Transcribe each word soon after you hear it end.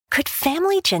Could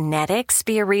family genetics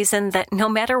be a reason that no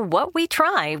matter what we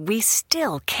try, we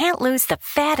still can't lose the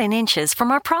fat and inches from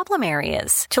our problem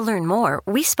areas? To learn more,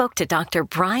 we spoke to Dr.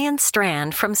 Brian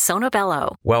Strand from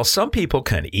Sonobello. While some people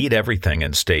can eat everything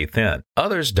and stay thin,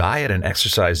 others diet and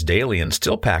exercise daily and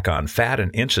still pack on fat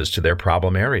and inches to their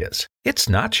problem areas. It's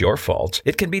not your fault.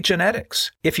 It can be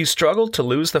genetics. If you struggle to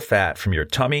lose the fat from your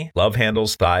tummy, love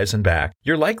handles, thighs, and back,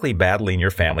 you're likely battling your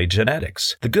family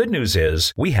genetics. The good news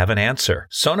is we have an answer.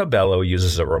 Sonobello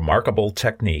uses a remarkable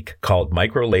technique called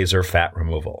microlaser fat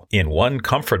removal. In one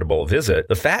comfortable visit,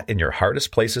 the fat in your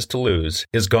hardest places to lose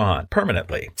is gone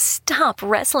permanently. Stop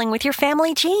wrestling with your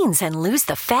family genes and lose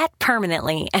the fat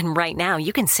permanently. And right now,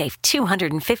 you can save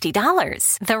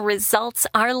 $250. The results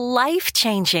are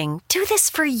life-changing. Do this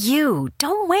for you.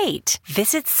 Don't wait.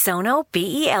 Visit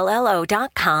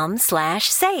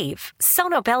sonobello.com/save.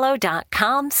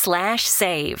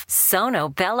 sonobello.com/save.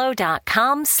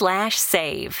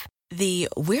 sonobello.com/save. The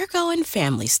We're Going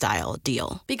Family Style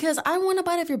deal. Because I want a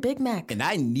bite of your Big Mac. And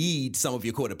I need some of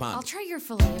your Quarter Pounder. I'll try your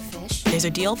Filet-O-Fish. There's a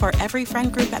deal for every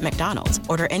friend group at McDonald's.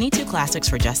 Order any 2 classics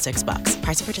for just $6.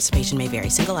 Price of participation may vary.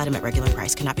 Single item at regular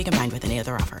price cannot be combined with any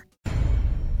other offer.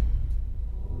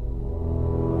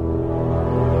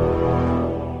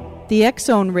 The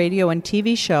X-Zone radio and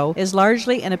TV show is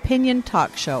largely an opinion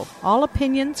talk show. All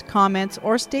opinions, comments,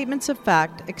 or statements of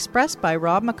fact expressed by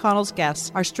Rob McConnell's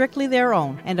guests are strictly their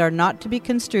own and are not to be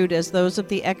construed as those of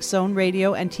the X-Zone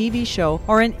radio and TV show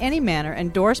or in any manner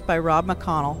endorsed by Rob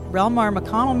McConnell, Relmar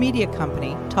McConnell Media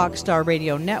Company, Talkstar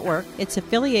Radio Network, its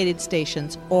affiliated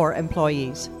stations, or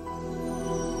employees.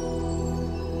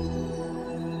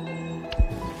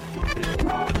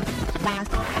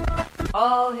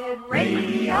 All Hit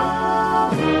Radio.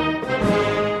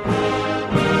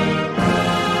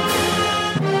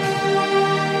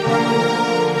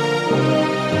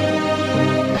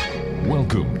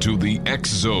 Welcome to the X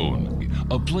Zone,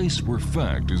 a place where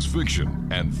fact is fiction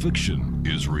and fiction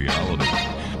is reality.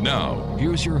 Now,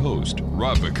 here's your host,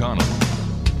 Rob McConnell.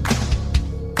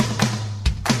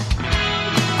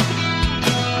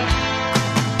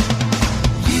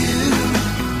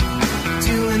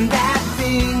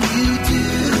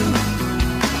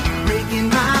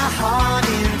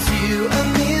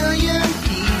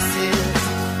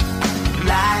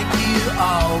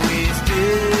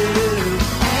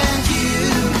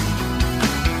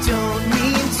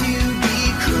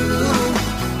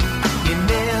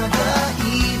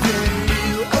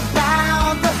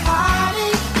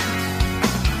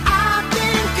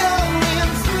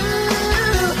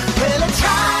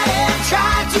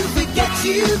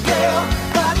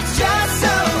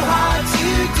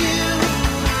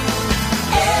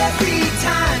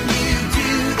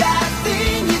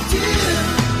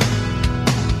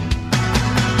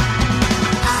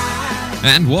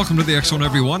 And welcome to the X-Zone,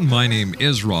 everyone. My name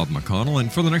is Rob McConnell,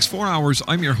 and for the next 4 hours,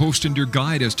 I'm your host and your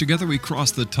guide as together we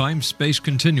cross the time-space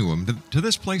continuum to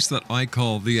this place that I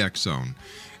call the X-Zone.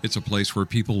 It's a place where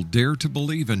people dare to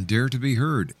believe and dare to be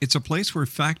heard. It's a place where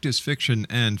fact is fiction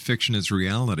and fiction is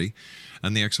reality.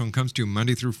 And the X-Zone comes to you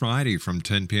Monday through Friday from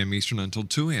 10 p.m. Eastern until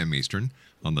 2 a.m. Eastern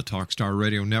on the Talkstar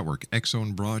Radio Network,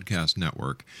 X-Zone Broadcast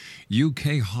Network,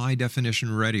 UK High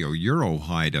Definition Radio, Euro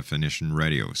High Definition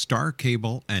Radio, Star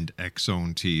Cable, and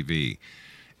X-Zone TV.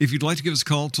 If you'd like to give us a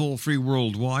call toll-free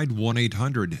worldwide,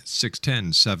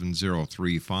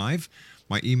 1-800-610-7035.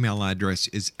 My email address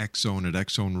is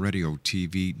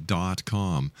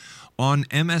xzone@xzoneradiotv.com. On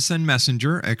MSN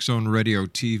Messenger,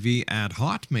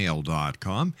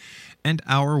 xzoneradiotv@hotmail.com. And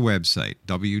our website,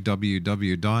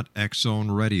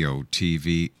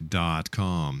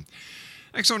 www.xzoneradiotv.com.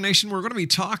 X-Zone Nation, we're going to be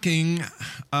talking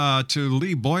to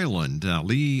Lee Boyland.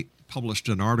 Lee published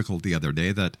an article the other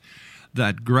day that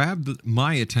grabbed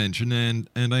my attention, and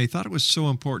I thought it was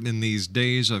so important in these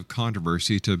days of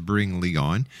controversy to bring Lee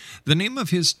on. The name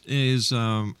of his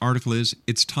article is,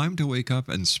 "It's Time to Wake Up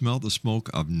and Smell the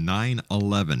Smoke of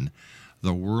 9/11,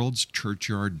 the World's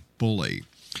Churchyard Bully."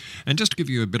 And just to give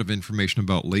you a bit of information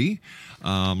about Lee,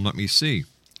 let me see.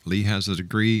 Lee has a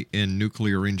degree in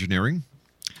nuclear engineering,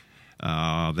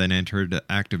 then entered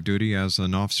active duty as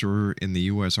an officer in the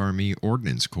U.S. Army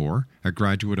Ordnance Corps, a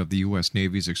graduate of the U.S.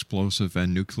 Navy's Explosive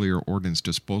and Nuclear Ordnance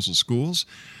Disposal Schools.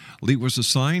 Lee was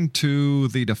assigned to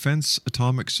the Defense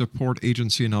Atomic Support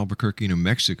Agency in Albuquerque, New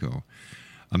Mexico,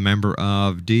 a member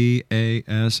of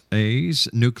DASA's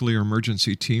nuclear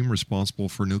emergency team responsible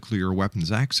for nuclear weapons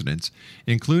accidents,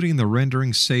 including the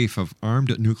rendering safe of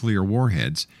armed nuclear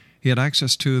warheads. He had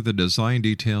access to the design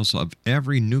details of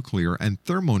every nuclear and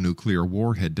thermonuclear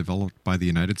warhead developed by the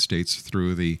United States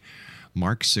through the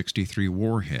Mark 63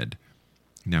 warhead.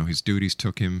 Now, his duties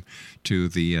took him to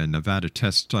the Nevada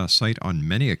test site on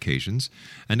many occasions,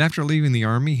 and after leaving the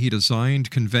Army, he designed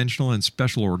conventional and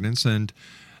special ordnance and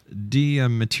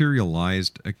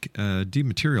dematerialized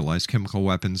chemical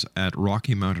weapons at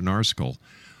Rocky Mountain Arsenal.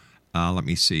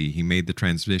 He made the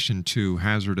transition to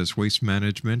hazardous waste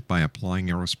management by applying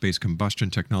aerospace combustion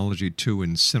technology to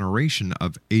incineration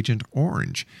of Agent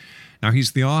Orange. Now,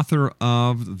 he's the author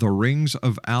of The Rings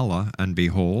of Allah and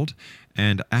Behold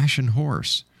and Ashen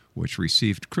Horse, which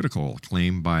received critical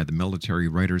acclaim by the Military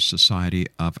Writers Society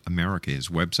of America. His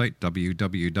website,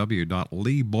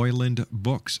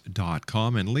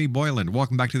 www.leeboylandbooks.com. And Lee Boyland,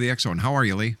 welcome back to the X Zone. How are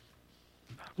you, Lee?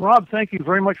 Rob, thank you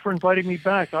very much for inviting me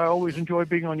back. I always enjoy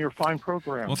being on your fine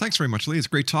program. Well, thanks very much, Lee. It's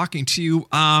great talking to you.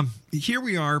 Here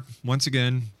we are, once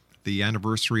again. The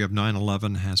anniversary of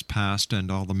 9/11 has passed, and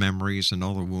all the memories and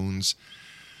all the wounds,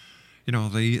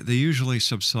 they usually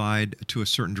subside to a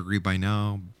certain degree by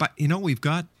now. But, we've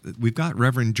got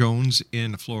Reverend Jones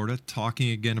in Florida talking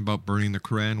again about burning the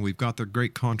Quran. We've got the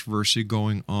great controversy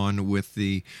going on with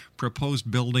the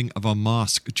proposed building of a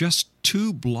mosque just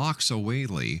 2 blocks away,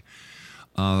 Lee,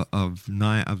 of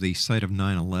the site of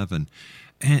 9/11.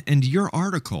 And your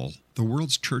article, The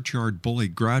World's Churchyard Bully,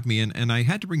 grabbed me, and I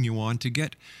had to bring you on to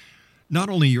get not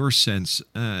only your sense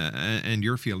and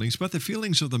your feelings, but the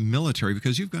feelings of the military,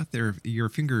 because you've got your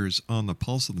fingers on the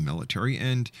pulse of the military.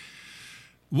 And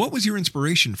what was your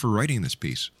inspiration for writing this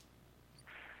piece?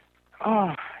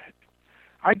 I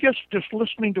guess just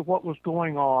listening to what was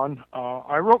going on.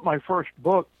 I wrote my first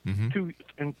book in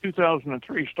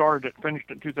 2003, finished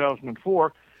in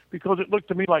 2004, because it looked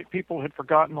to me like people had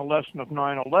forgotten the lesson of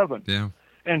 9/11. Yeah.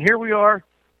 And here we are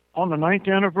on the 9th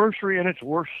anniversary, and it's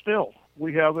worse still.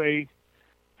 We have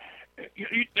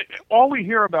all we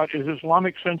hear about is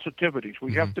Islamic sensitivities.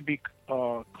 We have to be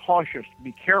cautious,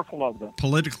 be careful of them.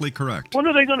 Politically correct. When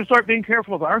are they going to start being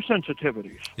careful of our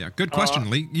sensitivities? Yeah, good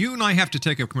question, Lee. You and I have to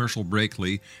take a commercial break,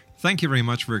 Lee. Thank you very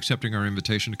much for accepting our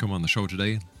invitation to come on the show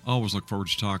today. Always look forward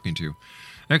to talking to you.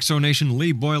 Exonation,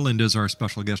 Lee Boyland is our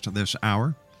special guest of this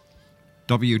hour.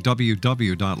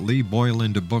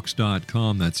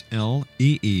 www.leeboylandbooks.com. That's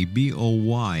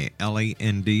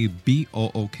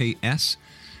LeeboylandBooks.com.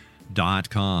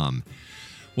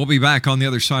 We'll be back on the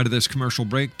other side of this commercial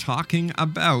break talking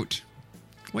about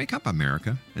Wake Up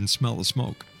America and Smell the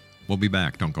Smoke. We'll be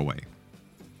back. Don't go away.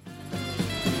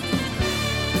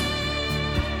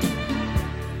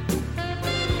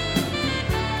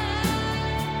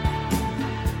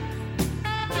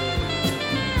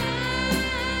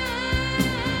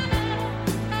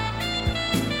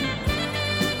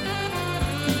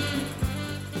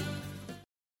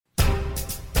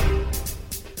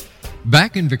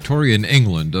 Back in Victorian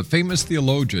England, a famous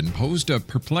theologian posed a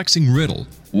perplexing riddle.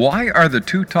 Why are the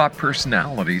 2 top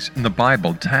personalities in the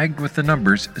Bible tagged with the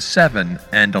numbers 7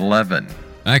 and 11?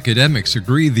 Academics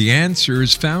agree the answer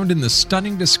is found in the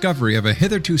stunning discovery of a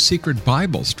hitherto secret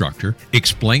Bible structure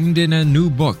explained in a new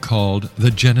book called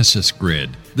The Genesis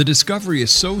Grid. The discovery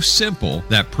is so simple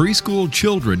that preschool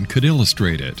children could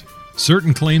illustrate it.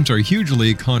 Certain claims are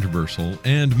hugely controversial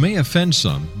and may offend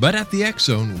some, but at the X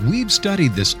Zone, we've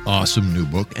studied this awesome new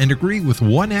book and agree with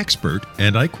one expert,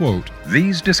 and I quote,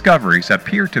 "These discoveries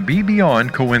appear to be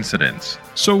beyond coincidence."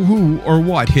 So who or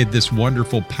what hid this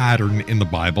wonderful pattern in the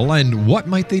Bible, and what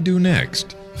might they do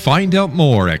next? Find out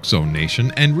more, X Zone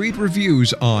Nation, and read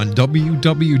reviews on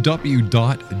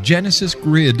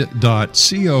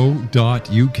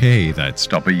www.genesisgrid.co.uk. That's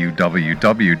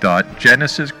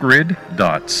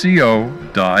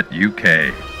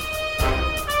www.genesisgrid.co.uk.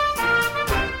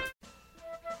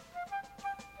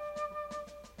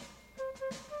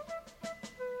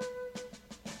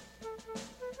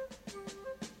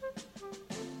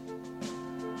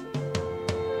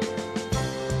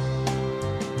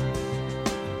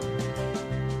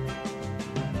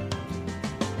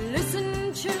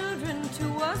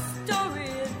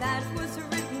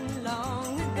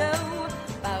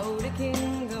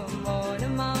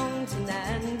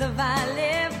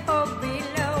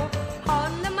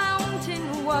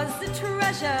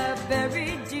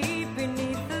 Buried deep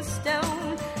beneath the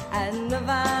stone, and the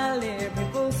valley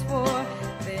people swore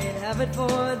they'd have it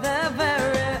for their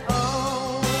very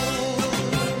own.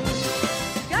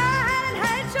 Go ahead and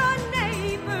hate your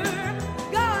neighbor,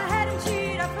 go ahead and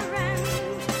cheat a friend.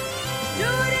 Do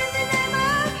it in the name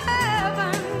of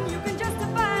heaven, you can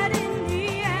justify it in the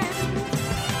end.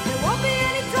 There won't be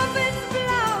any trumpets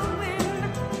blowing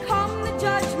come the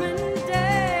judgment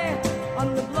day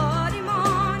on the bloody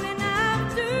morning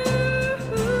after.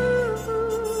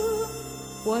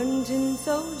 One tin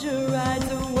soldier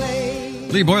rides away.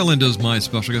 Lee Boyland is my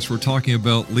special guest. We're talking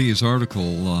about Lee's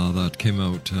article that came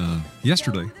out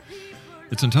yesterday.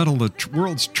 It's entitled The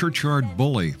World's Churchyard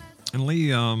Bully. And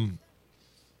Lee,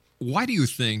 why do you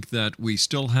think that we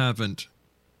still haven't,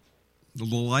 the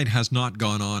light has not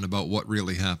gone on about what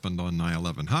really happened on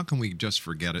 9/11? How can we just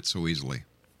forget it so easily?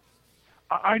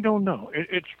 I don't know.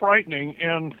 It's frightening.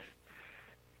 And,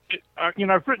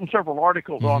 I've written several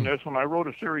articles on this, and I wrote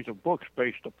a series of books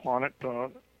based upon it.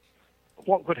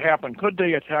 What would happen? Could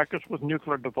they attack us with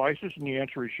nuclear devices? And the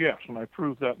answer is yes. And I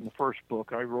proved that in the first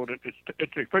book. I wrote it.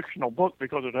 It's a fictional book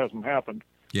because it hasn't happened.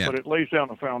 Yeah. But it lays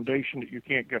down a foundation that you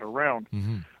can't get around.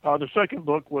 The second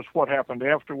book was what happened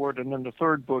afterward. And then the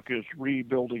third book is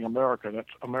Rebuilding America. That's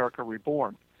America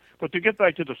Reborn. But to get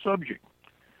back to the subject,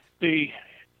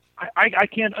 I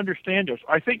can't understand this.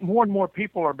 I think more and more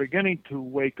people are beginning to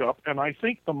wake up. And I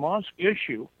think the mosque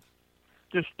issue,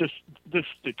 this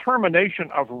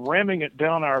determination of ramming it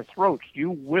down our throats,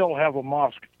 you will have a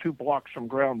mosque 2 blocks from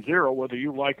ground zero, whether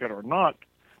you like it or not,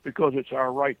 because it's our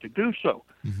right to do so.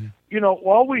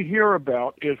 All we hear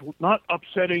about is not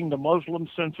upsetting the Muslim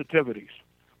sensitivities.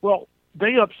 Well,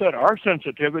 they upset our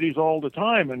sensitivities all the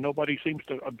time, and nobody seems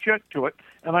to object to it.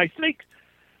 And I think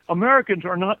Americans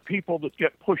are not people that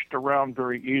get pushed around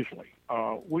very easily.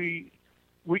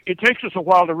 It takes us a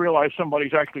while to realize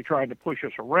somebody's actually trying to push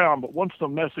us around, but once the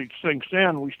message sinks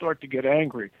in, we start to get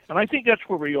angry. And I think that's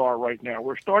where we are right now.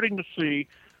 We're starting to see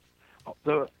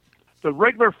the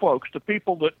regular folks, the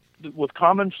people that with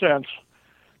common sense,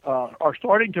 are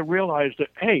starting to realize that,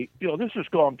 hey, this has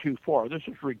gone too far. This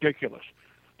is ridiculous.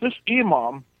 This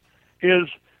imam is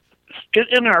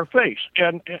in our face,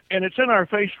 and it's in our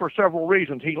face for several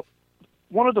reasons.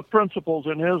 One of the principles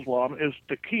in Islam is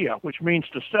taqiyya, which means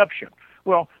deception.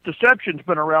 Well, deception's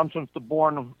been around since the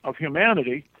born of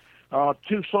humanity.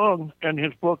 Tu Sung, in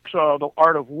his books, The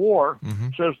Art of War,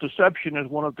 says deception is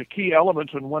one of the key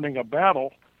elements in winning a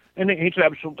battle, and he's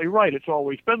absolutely right. It's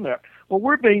always been there. Well,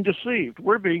 we're being deceived.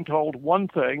 We're being told one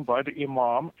thing by the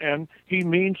imam, and he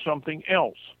means something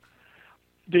else.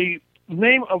 The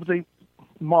name of the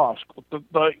mosque,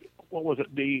 what was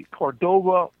it? The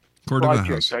Cordova Project,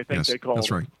 House. I think they called it.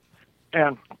 That's right.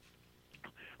 And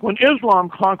when Islam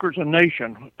conquers a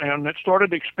nation, and it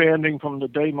started expanding from the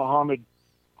day Muhammad,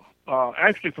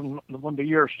 actually from the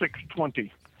year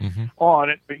 620 on,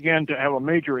 it began to have a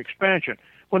major expansion.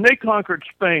 When they conquered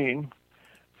Spain,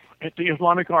 the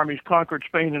Islamic armies conquered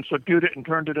Spain and subdued it and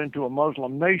turned it into a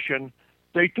Muslim nation,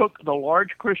 they took the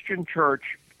large Christian church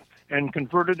and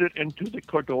converted it into the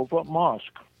Cordova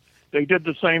Mosque. They did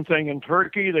the same thing in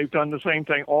Turkey. They've done the same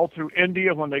thing all through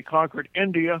India. When they conquered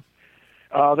India,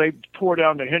 they tore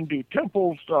down the Hindu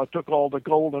temples, took all the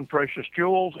gold and precious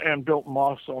jewels, and built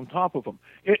mosques on top of them.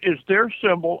 It is their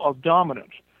symbol of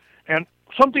dominance. And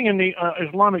something in the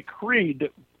Islamic creed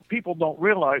that people don't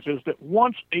realize is that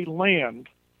once a land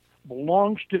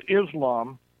belongs to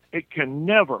Islam, it can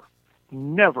never,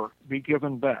 never be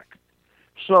given back.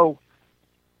 So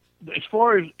as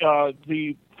far as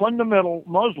the fundamental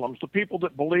Muslims, the people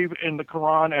that believe in the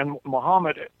Quran and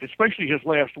Muhammad, especially his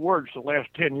last words, the last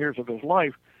 10 years of his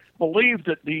life, believe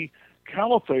that the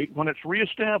caliphate, when it's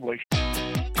reestablished...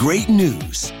 Great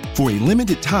news! For a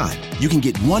limited time, you can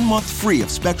get 1 month free of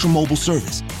Spectrum Mobile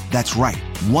service. That's right,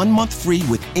 1 month free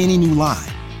with any new line.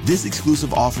 This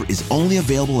exclusive offer is only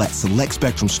available at select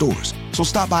Spectrum stores, so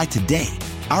stop by today.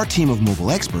 Our team of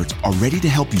mobile experts are ready to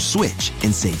help you switch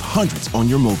and save hundreds on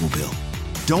your mobile bill.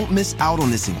 Don't miss out on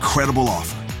this incredible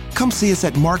offer. Come see us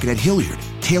at Market at Hilliard,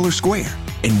 Taylor Square,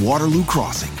 and Waterloo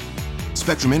Crossing.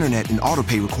 Spectrum Internet and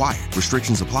autopay required.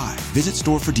 Restrictions apply. Visit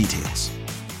store for details.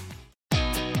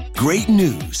 Great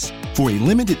news! For a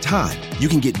limited time, you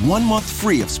can get 1 month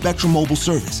free of Spectrum Mobile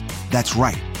service. That's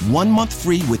right, 1 month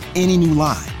free with any new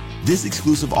line. This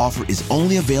exclusive offer is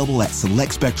only available at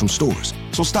select Spectrum stores,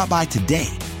 so stop by today.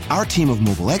 Our team of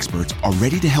mobile experts are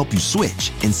ready to help you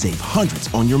switch and save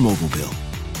hundreds on your mobile bill.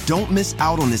 Don't miss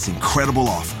out on this incredible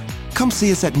offer. Come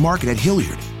see us at Market at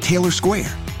Hilliard, Taylor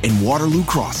Square, and Waterloo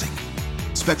Crossing.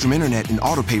 Spectrum Internet and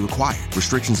autopay required.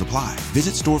 Restrictions apply.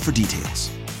 Visit store for details.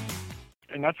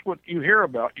 And that's what you hear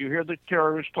about. You hear the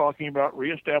terrorists talking about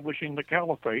reestablishing the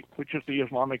caliphate, which is the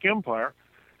Islamic Empire.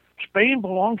 Spain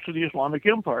belongs to the Islamic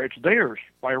Empire. It's theirs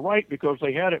by right because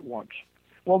they had it once.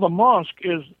 Well, the mosque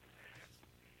is,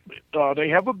 they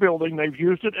have a building. They've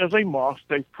used it as a mosque.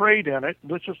 They've prayed in it.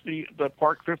 This is the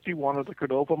Park 51 of the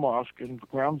Cordova Mosque in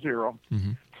Ground Zero.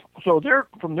 So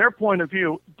from their point of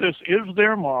view, this is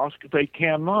their mosque. They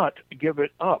cannot give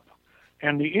it up.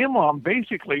 And the imam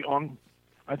basically on,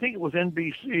 I think it was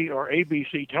NBC or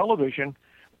ABC television,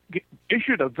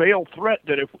 issued a veiled threat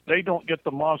that if they don't get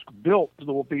the mosque built,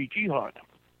 there will be jihad.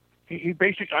 He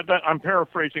basically, I'm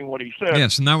paraphrasing what he said.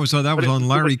 Yes, and that was on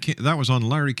Larry King. That was on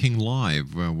Larry King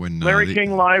Live when Larry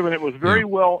King Live, and it was very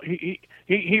well.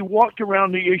 He walked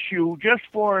around the issue just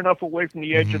far enough away from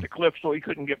the edge of the cliff so he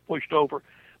couldn't get pushed over.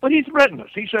 But he threatened us.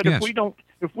 He said if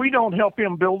we don't help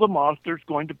him build a mosque, there's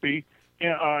going to be,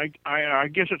 I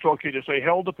guess it's okay to say,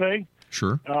 hell to pay.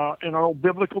 Sure. In our old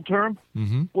biblical term.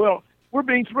 Mm-hmm. Well, we're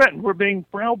being threatened. We're being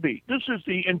browbeat. This is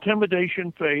the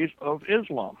intimidation phase of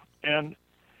Islam, and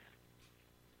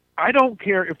I don't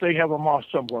care if they have a mosque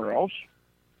somewhere else.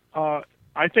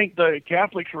 I think the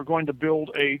Catholics were going to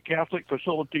build a Catholic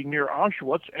facility near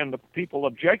Auschwitz, and the people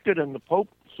objected, and the Pope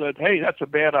said, "Hey, that's a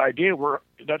bad idea.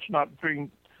 That's not being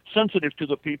sensitive to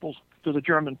the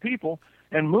German people,"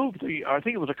 and moved I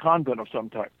think it was a convent of some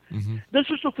type. Mm-hmm. This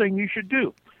is the thing you should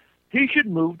do. He should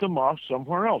move the mosque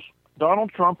somewhere else.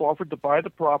 Donald Trump offered to buy the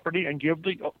property and give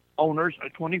the owners a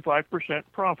 25%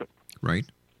 profit. Right.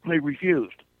 They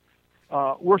refused.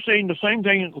 We're seeing the same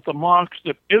thing with the mosques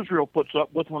that Israel puts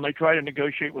up with when they try to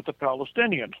negotiate with the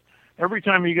Palestinians. Every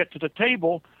time you get to the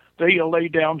table, they lay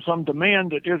down some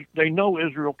demand that they know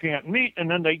Israel can't meet,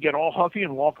 and then they get all huffy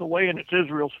and walk away, and it's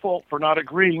Israel's fault for not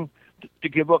agreeing to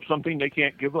give up something they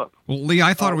can't give up. Well, Lee,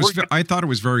 I thought it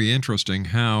was very interesting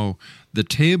how the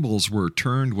tables were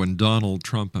turned when Donald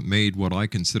Trump made what I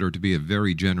consider to be a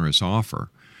very generous offer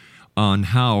on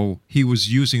how he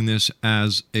was using this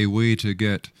as a way to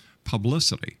get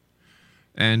publicity.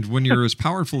 And when you're as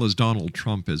powerful as Donald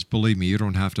Trump is, believe me, you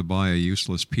don't have to buy a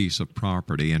useless piece of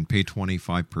property and pay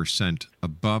 25%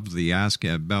 above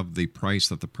the price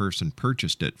that the person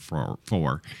purchased it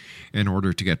for in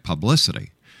order to get publicity.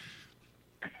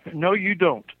 No, you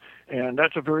don't, and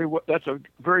that's a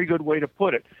very good way to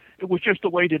put it. It was just a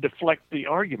way to deflect the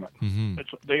argument. Mm-hmm.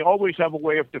 They always have a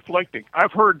way of deflecting.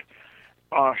 I've heard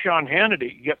Sean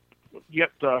Hannity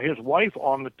get his wife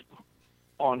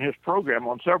on his program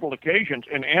on several occasions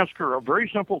and ask her a very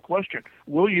simple question: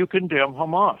 will you condemn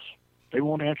Hamas? They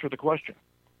won't answer the question.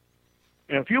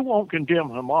 And if you won't condemn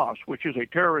Hamas, which is a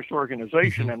terrorist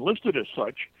organization and listed as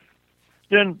such,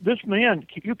 then this man,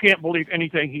 you can't believe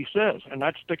anything he says, and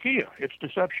that's the key. It's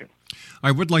deception.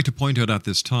 I would like to point out at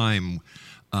this time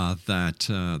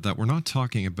that we're not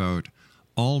talking about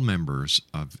all members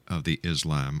of the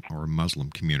Islam or Muslim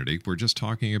community. We're just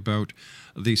talking about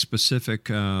the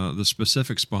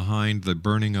specifics behind the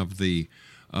burning of the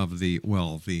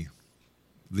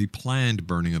planned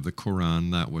burning of the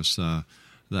Quran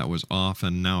that was off,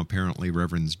 and now apparently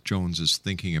Reverend Jones is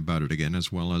thinking about it again,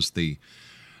 as well as the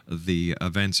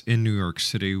events in New York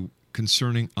City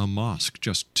concerning a mosque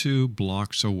just 2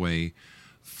 blocks away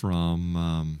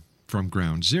from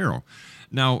Ground Zero.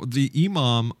 Now, the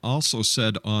Imam also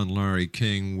said on Larry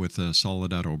King with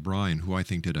Soledad O'Brien, who I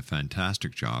think did a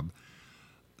fantastic job,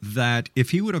 that if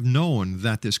he would have known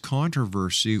that this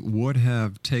controversy would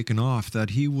have taken off, that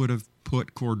he would have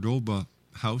put Cordoba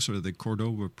House or the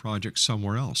Cordoba project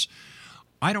somewhere else.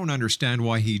 I don't understand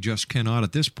why he just cannot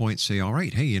at this point say, all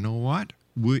right, hey, you know what?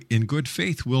 In good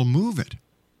faith, we'll move it.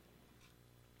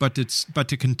 But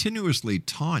to continuously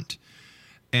taunt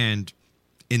and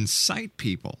incite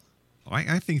people,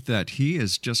 I think that he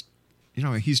is just,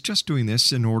 he's just doing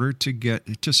this in order to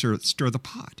stir the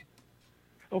pot.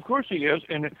 Of course he is,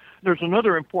 and there's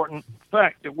another important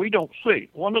fact that we don't see.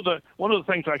 One of the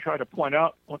things I try to point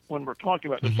out when we're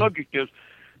talking about the subject is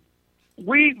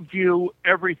we view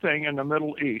everything in the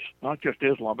Middle East, not just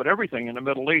Islam, but everything in the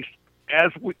Middle East,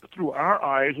 through our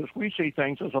eyes, as we see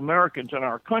things as Americans in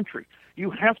our country.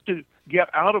 You have to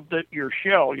get out of your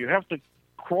shell. You have to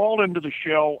crawl into the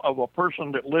shell of a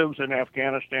person that lives in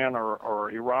Afghanistan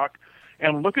or Iraq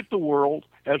and look at the world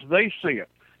as they see it,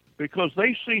 because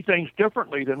they see things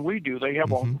differently than we do. They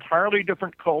have an entirely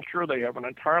different culture. They have an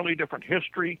entirely different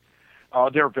history.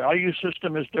 Their value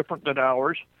system is different than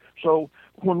ours. So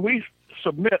when we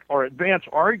submit or advance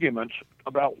arguments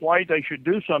about why they should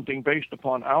do something based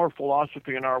upon our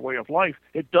philosophy and our way of life,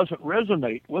 it doesn't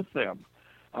resonate with them.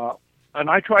 And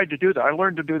I tried to do that. I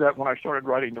learned to do that when I started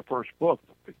writing the first book,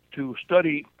 to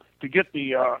study, to get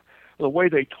the way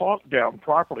they talk down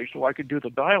properly so I could do the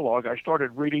dialogue. I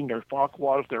started reading their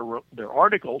fatwas, their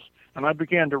articles, and I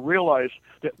began to realize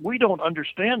that we don't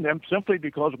understand them simply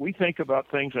because we think about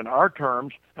things in our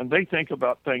terms and they think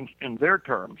about things in their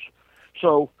terms.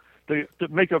 So to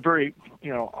make a very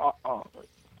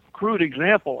crude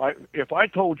example, if I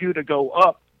told you to go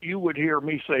up, you would hear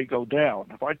me say go down.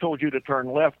 If I told you to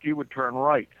turn left, you would turn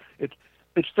right.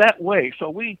 It's that way. So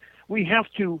we have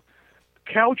to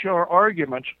couch our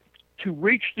arguments to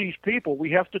reach these people,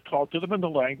 we have to talk to them in the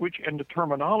language and the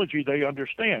terminology they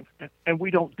understand. And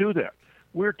we don't do that.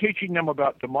 We're teaching them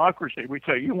about democracy. We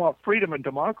say, you want freedom and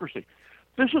democracy.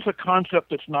 This is a concept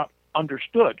that's not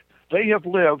understood. They have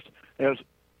lived as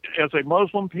a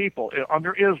Muslim people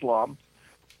under Islam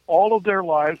all of their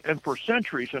lives and for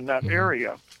centuries in that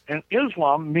area. And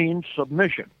Islam means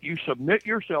submission. You submit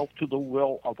yourself to the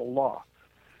will of Allah.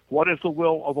 What is the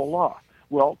will of Allah?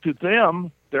 Well, to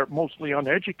them, they're mostly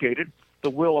uneducated. The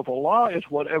will of Allah is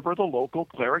whatever the local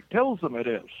cleric tells them it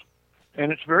is.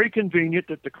 And it's very convenient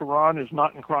that the Quran is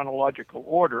not in chronological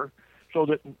order, so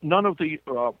that none of the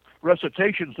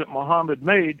recitations that Muhammad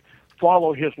made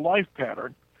follow his life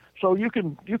pattern. So you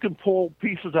can pull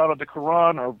pieces out of the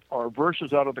Quran or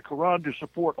verses out of the Quran to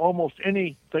support almost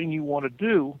anything you want to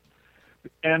do.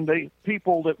 And the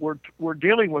people that we're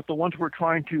dealing with, the ones we're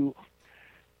trying to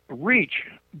reach,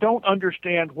 don't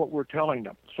understand what we're telling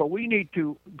them. So we need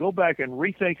to go back and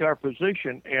rethink our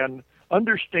position and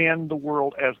understand the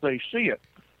world as they see it.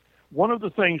 One of the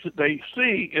things that they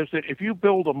see is that if you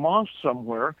build a mosque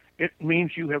somewhere, it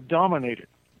means you have dominated.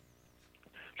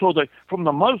 So from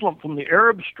the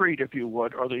Arab street, if you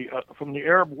would, or from the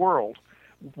Arab world,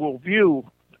 will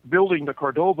view building the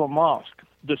Cordoba Mosque,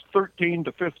 this 13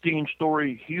 to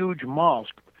 15-story huge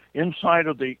mosque inside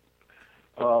of the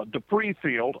debris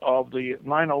field of the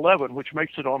 9/11, which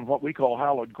makes it on what we call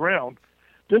hallowed ground.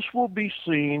 This will be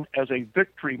seen as a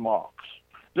victory mosque.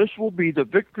 This will be the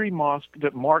victory mosque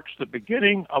that marks the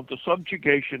beginning of the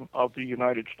subjugation of the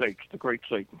United States, the Great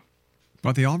Satan.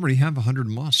 But they already have 100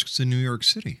 mosques in New York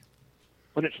City.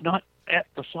 But it's not at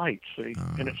the site, see?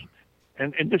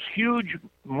 And this huge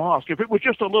mosque, if it was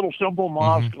just a little simple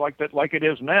mosque like it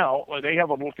is now, they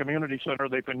have a little community center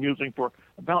they've been using for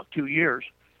about 2 years.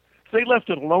 If they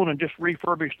left it alone and just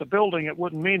refurbished the building, it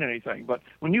wouldn't mean anything. But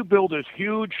when you build this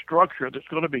huge structure that's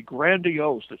going to be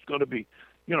grandiose, that's going to be,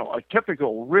 a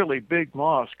typical really big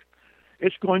mosque,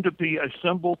 it's going to be a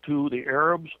symbol to the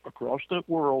Arabs across the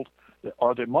world,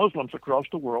 or the Muslims across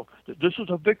the world, that this is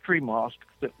a victory mosque,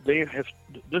 that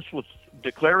this was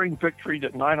declaring victory,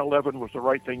 that 9/11 was the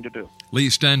right thing to do. Lee,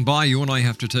 stand by. You and I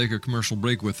have to take a commercial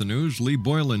break with the news. Lee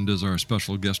Boyland is our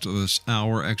special guest of this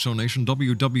hour. Exonation,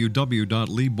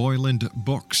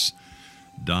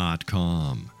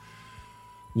 www.leeboylandbooks.com.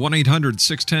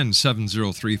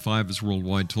 1-800-610-7035 is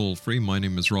worldwide toll-free. My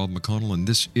name is Rob McConnell, and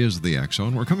this is the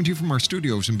X-Zone. We're coming to you from our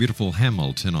studios in beautiful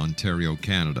Hamilton, Ontario,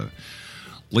 Canada.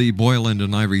 Lee Boyland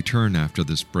and I return after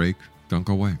this break. Don't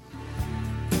go away.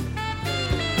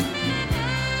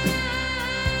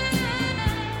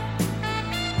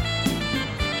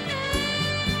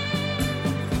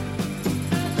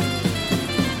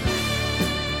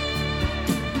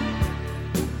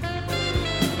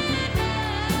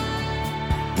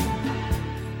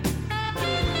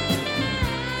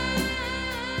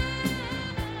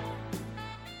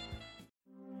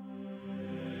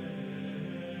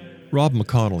 Rob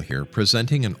McConnell here,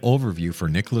 presenting an overview for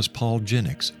Nicholas Paul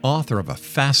Jennings, author of a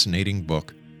fascinating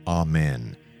book,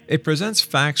 Amen. It presents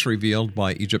facts revealed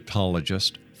by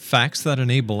Egyptologists, facts that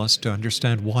enable us to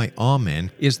understand why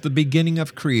Amen is the beginning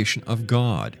of creation of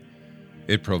God.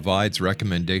 It provides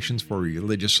recommendations for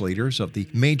religious leaders of the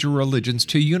major religions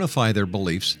to unify their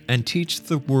beliefs and teach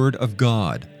the Word of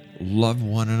God. Love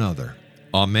one another.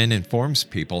 Amen informs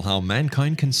people how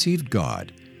mankind conceived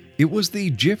God. It was the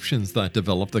Egyptians that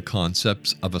developed the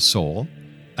concepts of a soul,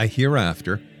 a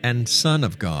hereafter, and Son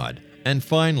of God. And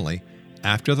finally,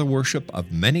 after the worship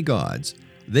of many gods,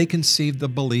 they conceived the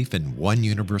belief in one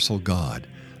universal God,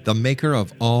 the maker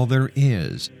of all there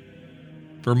is.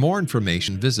 For more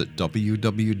information, visit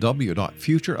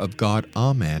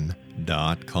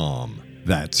www.futureofgodamen.com.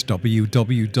 That's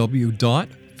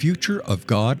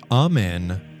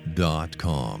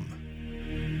www.futureofgodamen.com.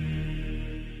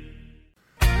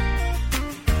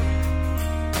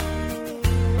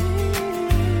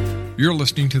 You're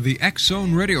listening to the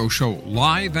X-Zone Radio Show,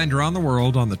 live and around the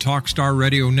world on the Talkstar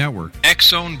Radio Network,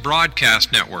 X-Zone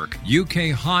Broadcast Network, UK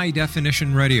High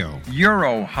Definition Radio,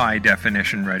 Euro High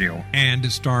Definition Radio,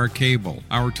 and Star Cable.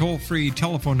 Our toll-free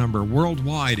telephone number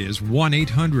worldwide is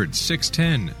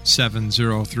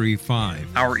 1-800-610-7035.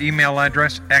 Our email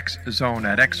address,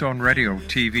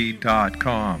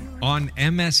 xzone@xzoneradiotv.com. On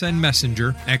MSN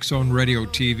Messenger,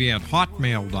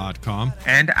 xzoneradiotv@hotmail.com,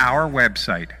 and our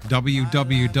website,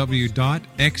 www.xzoneradiotv.com.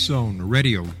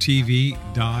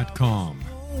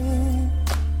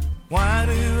 Why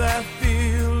do I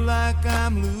feel like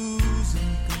I'm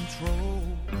losing control?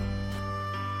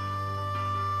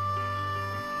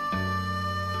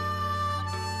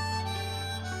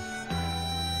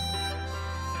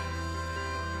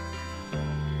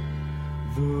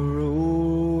 The road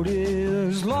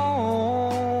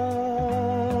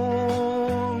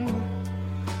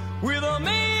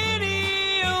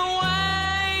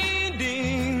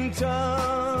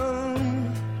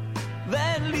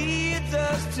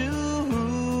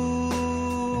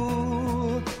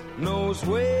knows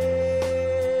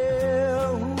where?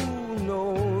 Who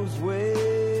knows where?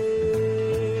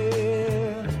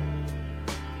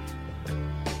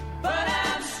 But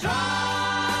I'm strong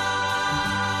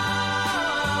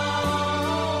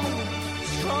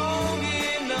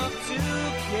enough to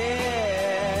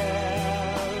carry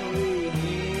him.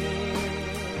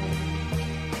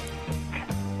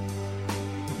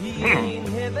 He ain't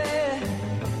heavy.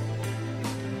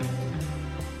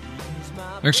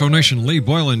 Exonation Lee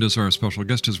Boyland is our special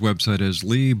guest. His website is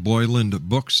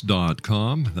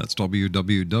leeboylandbooks.com. That's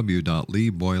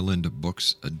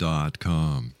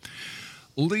www.leeboylandbooks.com.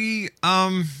 Lee,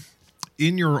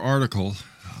 in your article,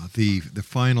 the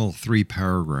final 3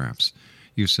 paragraphs,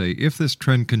 you say, if this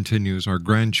trend continues, our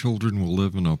grandchildren will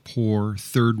live in a poor,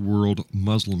 third-world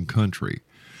Muslim country.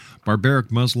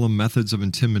 Barbaric Muslim methods of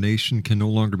intimidation can no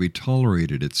longer be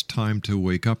tolerated. It's time to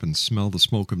wake up and smell the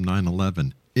smoke of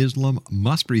 9/11. Islam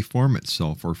must reform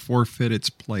itself or forfeit its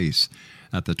place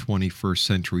at the 21st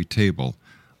century table.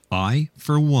 I,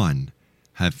 for one,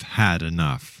 have had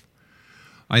enough.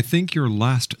 I think your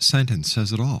last sentence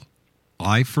says it all.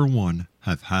 I, for one,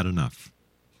 have had enough.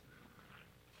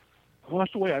 Well,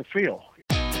 that's the way I feel.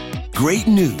 Great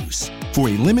news! For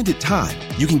a limited time,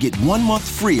 you can get 1 month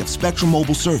free of Spectrum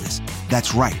Mobile service.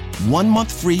 That's right, 1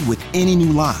 month free with any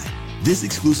new line. This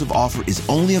exclusive offer is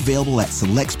only available at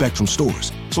select Spectrum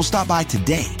stores, so stop by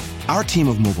today. Our team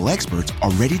of mobile experts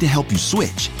are ready to help you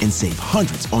switch and save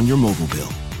hundreds on your mobile bill.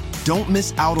 Don't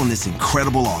miss out on this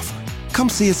incredible offer. Come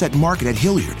see us at Market at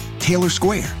Hilliard, Taylor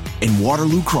Square, and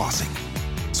Waterloo Crossing.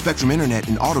 Spectrum Internet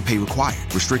and autopay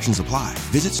required. Restrictions apply.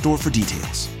 Visit store for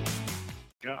details.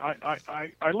 Yeah,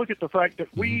 I look at the fact that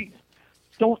we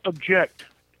don't object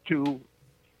to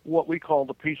what we call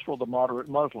the peaceful, the moderate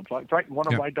Muslims. In fact, one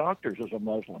of my doctors is a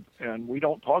Muslim, and we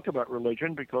don't talk about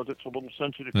religion because it's a little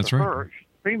sensitive to her. She's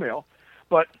female,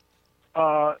 but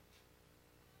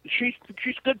she's a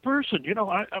good person. You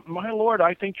know, my Lord,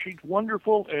 I think she's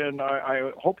wonderful, and I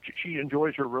hope she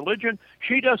enjoys her religion.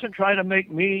 She doesn't try to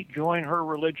make me join her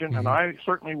religion, and I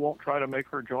certainly won't try to make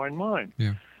her join mine.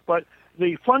 Yeah. But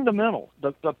the fundamental,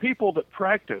 the people that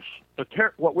practice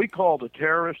what we call the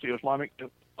terrorists, the Islamic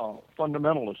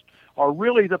fundamentalists, are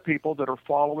really the people that are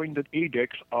following the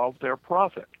edicts of their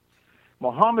prophet.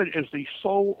 Muhammad is the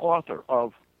sole author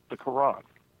of the Quran.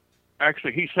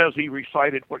 Actually, he says he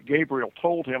recited what Gabriel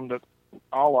told him, that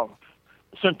Allah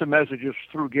sent the messages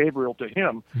through Gabriel to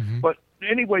him. But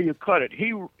any way you cut it,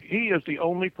 he is the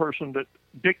only person that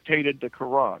dictated the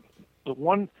Quran.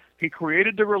 He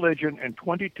created the religion in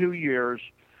 22 years.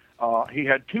 He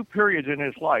had 2 periods in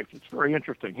his life. It's very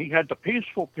interesting. He had the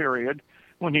peaceful period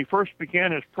when he first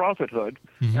began his prophethood,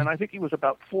 and I think he was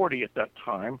about 40 at that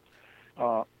time.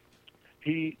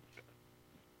 He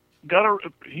got a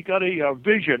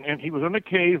vision, and he was in a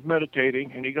cave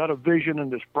meditating, and he got a vision,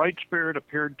 and this bright spirit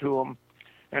appeared to him,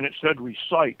 and it said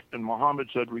recite, and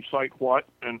Muhammad said recite what?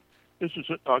 And this is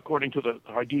according to the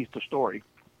hadith, the story.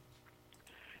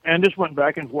 And this went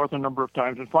back and forth a number of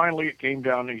times, and finally it came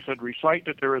down, and he said recite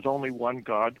that there is only one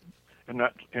God, and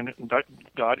that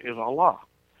God is Allah.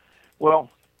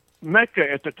 Well, Mecca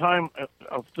at the time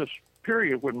of this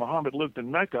period when Muhammad lived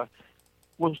in Mecca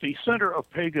was the center of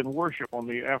pagan worship on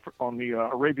the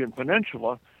Arabian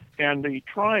Peninsula, and the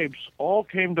tribes all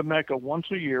came to Mecca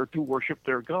once a year to worship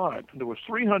their god. There was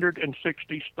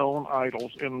 360 stone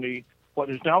idols in what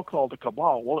is now called the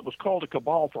Kaaba. Well, it was called the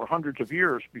Kaaba for hundreds of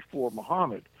years before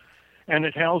Muhammad, and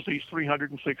it housed these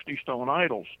 360 stone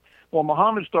idols. Well,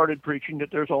 Muhammad started preaching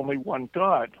that there's only one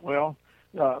God. Well,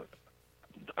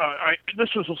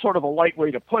 this is a sort of a light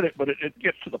way to put it, but it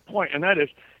gets to the point, and that is,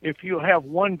 if you have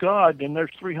one God, then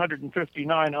there's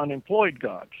 359 unemployed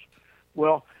gods.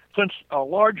 Well, since a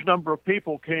large number of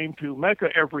people came to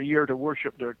Mecca every year to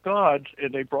worship their gods,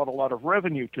 and they brought a lot of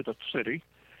revenue to the city,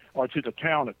 or to the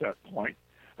town at that point,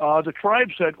 the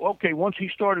tribe said, okay, once he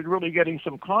started really getting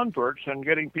some converts and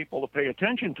getting people to pay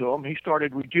attention to him, he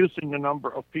started reducing the number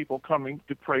of people coming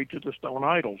to pray to the stone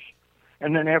idols.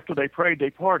 And then after they prayed,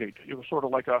 they partied. It was sort of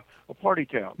like a party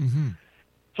town.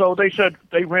 So they said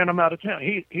they ran him out of town.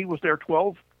 He was there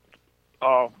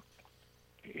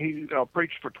he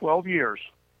preached for 12 years.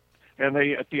 And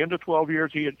at the end of 12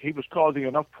 years, he was causing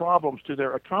enough problems to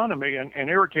their economy and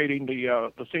irritating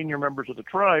the senior members of the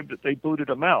tribe that they booted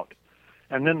him out.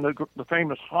 And then the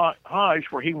famous Hajj,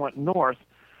 where he went north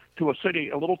to a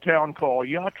little town called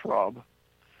Yatrab,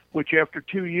 which after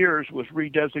 2 years was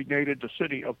redesignated the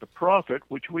city of the prophet,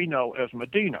 which we know as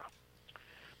Medina.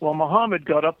 Well, Muhammad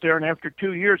got up there, and after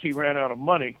 2 years he ran out of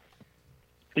money,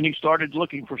 and he started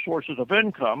looking for sources of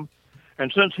income.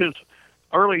 And since his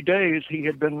early days, he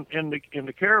had been in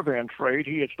the caravan trade.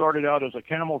 He had started out as a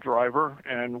camel driver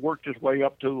and worked his way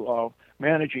up to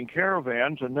managing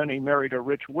caravans, and then he married a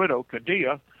rich widow,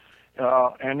 Khadijah,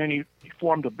 and then he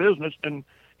formed a business, and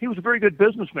he was a very good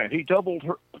businessman. He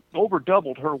over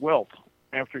doubled her wealth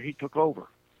after he took over.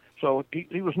 So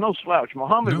he was no slouch.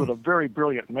 Muhammad was a very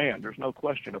brilliant man. There's no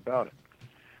question about it.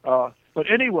 But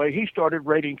anyway, he started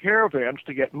raiding caravans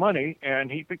to get money,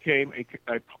 and he became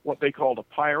what they called a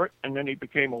pirate, and then he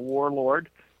became a warlord.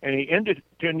 And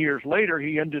 10 years later,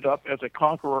 he ended up as a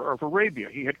conqueror of Arabia.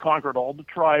 He had conquered all the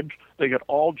tribes. They had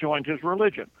all joined his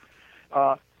religion.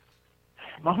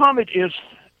 Muhammad is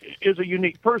a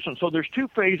unique person. So there's two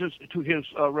phases to his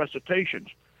recitations.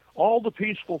 All the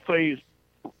peaceful phase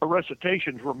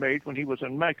recitations were made when he was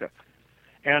in Mecca.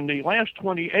 And the last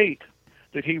 28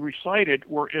 that he recited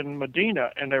were in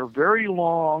Medina, and they're very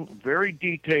long, very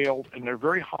detailed, and they're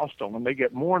very hostile, and they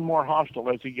get more and more hostile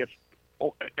as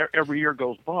every year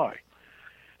goes by.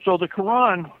 So the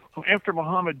Quran, after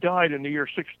Muhammad died in the year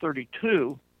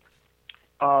 632,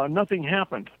 nothing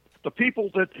happened. The people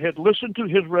that had listened to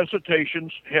his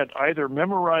recitations had either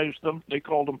memorized them, they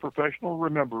called them professional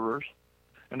rememberers,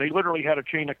 and they literally had a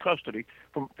chain of custody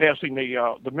from passing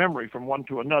the memory from one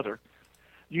to another.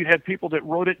 You had people that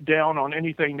wrote it down on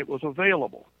anything that was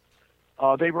available.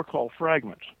 They were called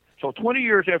fragments. So 20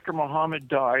 years after Muhammad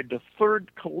died, the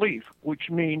third caliph, which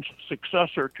means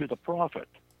successor to the prophet,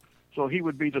 so he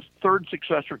would be the third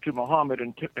successor to Muhammad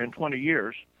in 20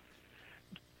 years,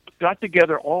 got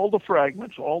together all the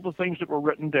fragments, all the things that were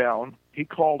written down. He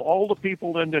called all the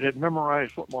people in that had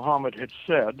memorized what Muhammad had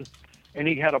said, and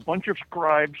he had a bunch of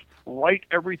scribes write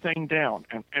everything down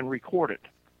and record it.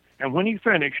 And when he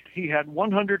finished, he had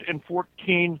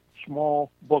 114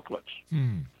 small booklets.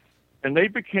 And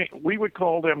we would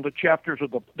call them the chapters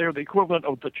they're the equivalent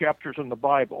of the chapters in the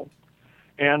Bible.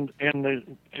 And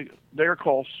they're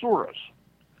called surahs.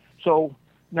 So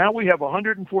now we have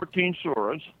 114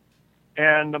 surahs,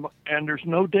 and there's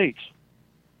no dates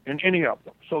in any of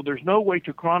them. So there's no way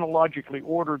to chronologically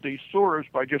order these surahs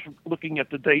by just looking at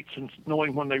the dates and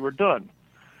knowing when they were done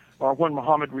or when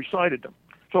Muhammad recited them.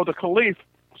 So the caliph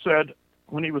said,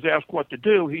 when he was asked what to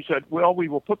do, he said, well, we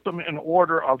will put them in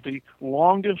order of the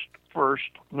longest first.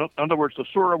 In other words, the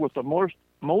surah with the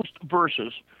most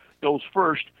verses goes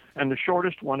first, and the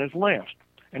shortest one is last.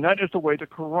 And that is the way the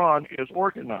Quran is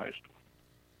organized.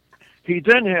 He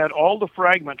then had all the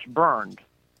fragments burned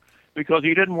because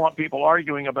he didn't want people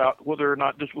arguing about whether or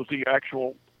not this was the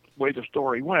actual way the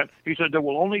story went. He said there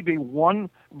will only be one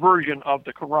version of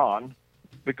the Quran,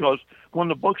 because when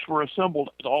the books were assembled,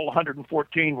 all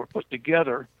 114 were put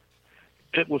together.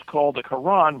 It was called the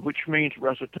Quran, which means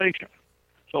recitation.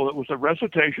 So it was the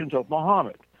recitations of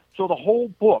Muhammad. So the whole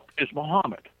book is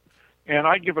Muhammad. And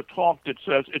I give a talk that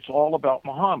says it's all about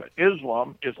Muhammad.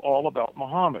 Islam is all about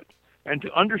Muhammad. And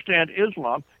to understand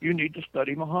Islam, you need to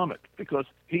study Muhammad, because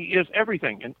he is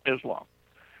everything in Islam.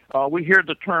 We hear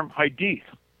the term hadith.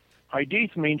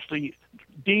 Hadith means the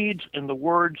deeds and the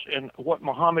words and what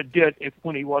Muhammad did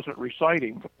when he wasn't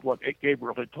reciting what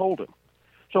Gabriel had told him.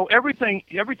 So everything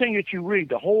that you read,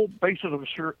 the whole basis of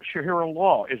Sharia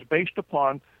law is based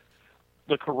upon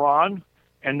the Quran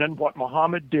and then what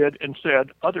Muhammad did and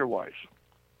said otherwise.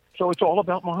 So it's all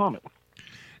about Muhammad.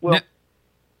 Well,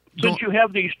 since you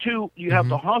have these two, you have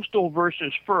the hostile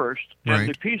verses first and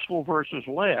the peaceful verses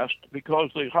last,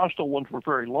 because the hostile ones were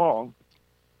very long.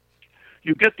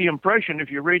 You get the impression,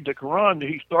 if you read the Quran, that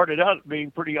he started out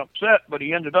being pretty upset, but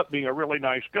he ended up being a really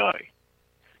nice guy.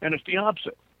 And it's the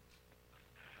opposite.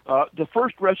 The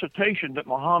first recitation that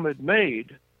Muhammad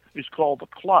made is called the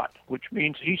clot, which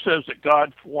means he says that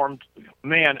God formed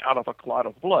man out of a clot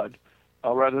of blood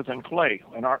rather than clay.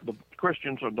 And the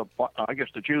Christians and I guess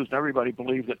the Jews and everybody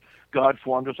believe that God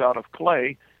formed us out of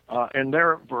clay. In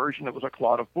their version, it was a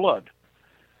clot of blood.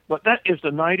 But that is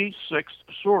the 96th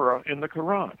surah in the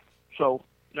Quran. So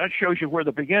that shows you where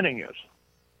the beginning is.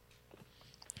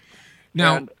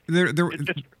 Now,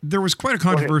 there was quite a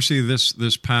controversy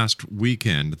this past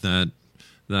weekend that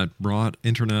brought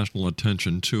international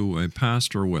attention to a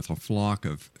pastor with a flock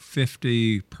of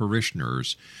 50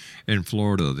 parishioners in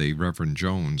Florida, the Reverend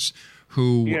Jones,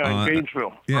 who... in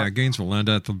Gainesville. Yeah, Gainesville. And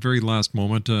at the very last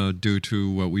moment, due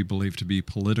to what we believe to be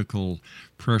political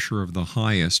pressure of the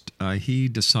highest, he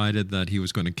decided that he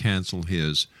was going to cancel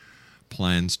his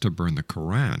plans to burn the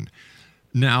Quran.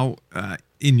 Now,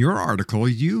 in your article,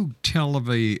 you tell of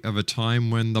a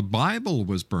time when the Bible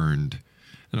was burned,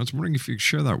 and I was wondering if you could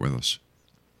share that with us.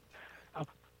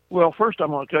 Well, first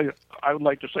I'm going to tell you, I would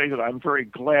like to say that I'm very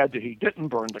glad that he didn't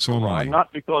burn the So am I. Quran,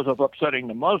 not because of upsetting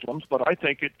the Muslims, but I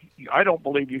don't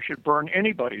believe you should burn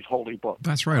anybody's holy book.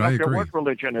 That's right, I I don't care agree. what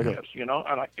religion it is, and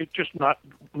it's just not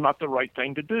the right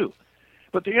thing to do.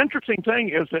 But the interesting thing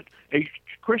is that a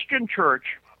Christian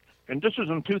church, and this is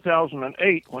in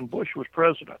 2008 when Bush was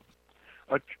president,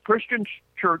 a Christian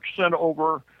church sent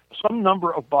over some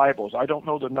number of Bibles. I don't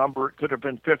know the number. It could have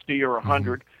been 50 or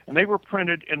 100. And they were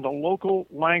printed in the local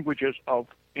languages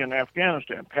in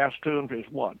Afghanistan. Pashtun is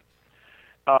one.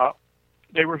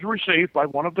 They were received by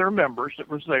one of their members that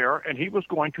was there, and he was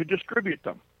going to distribute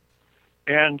them.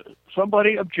 And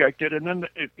somebody objected, and then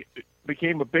it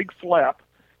became a big flap.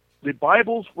 The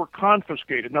Bibles were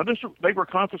confiscated. Now, they were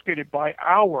confiscated by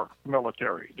our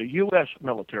military, the U.S.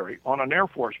 military, on an Air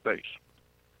Force base.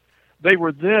 They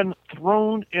were then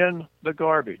thrown in the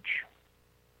garbage.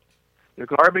 The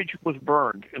garbage was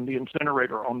burned in the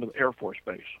incinerator on the Air Force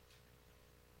base.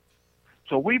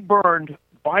 So we burned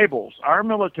Bibles. Our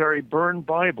military burned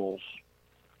Bibles,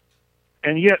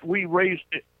 and yet we raised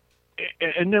it.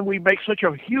 And then we make such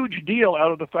a huge deal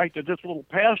out of the fact that this little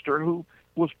pastor, who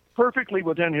was perfectly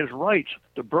within his rights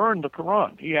to burn the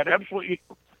Quran,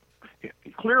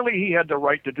 clearly he had the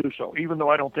right to do so, even though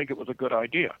I don't think it was a good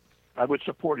idea. I would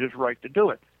support his right to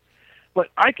do it. But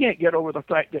I can't get over the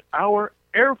fact that our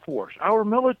Air Force, our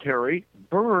military,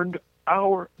 burned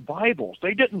our Bibles.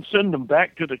 They didn't send them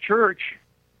back to the church.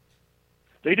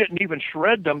 They didn't even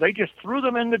shred them. They just threw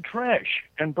them in the trash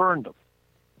and burned them.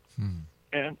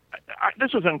 And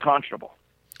this is unconscionable.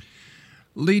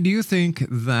 Lee, do you think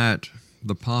that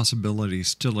the possibility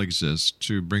still exists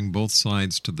to bring both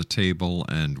sides to the table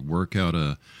and work out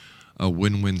a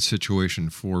win-win situation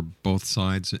for both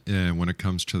sides when it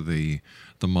comes to the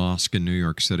mosque in New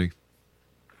York City?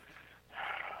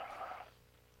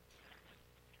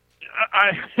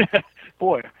 I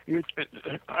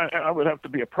would have to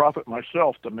be a prophet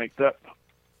myself to make that.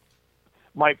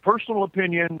 My personal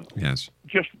opinion, yes,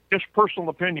 just personal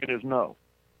opinion, is no.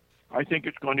 I think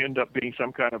it's going to end up being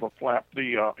some kind of a flap.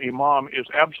 The imam is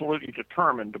absolutely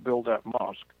determined to build that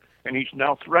mosque, and he's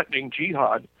now threatening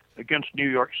jihad against New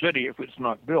York City if it's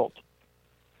not built.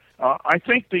 I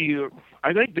think the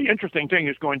interesting thing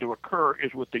is going to occur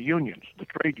is with the unions, the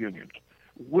trade unions.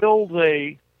 Will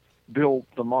they build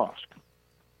the mosque?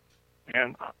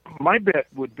 And my bet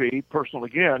would be, personal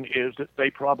again, is that they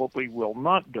probably will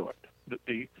not do it. That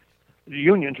the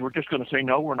unions were just going to say,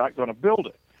 no, we're not going to build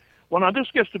it. Well, now this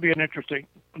gets to be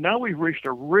now we've reached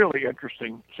a really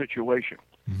interesting situation.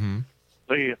 Mm-hmm.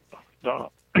 They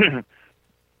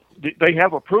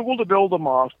have approval to build the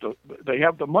mosque. They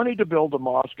have the money to build the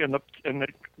mosque, and the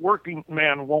working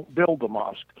man won't build the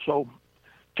mosque. So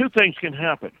two things can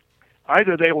happen.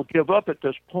 Either they will give up at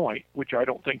this point, which I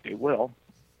don't think they will.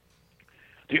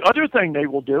 The other thing they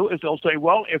will do is they'll say,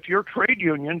 well, if your trade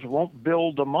unions won't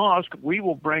build the mosque, we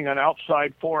will bring an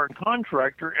outside foreign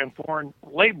contractor and foreign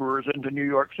laborers into New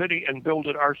York City and build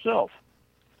it ourselves.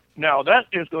 Now, that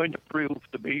is going to prove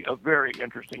to be a very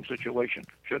interesting situation,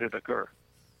 should it occur.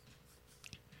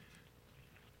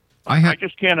 I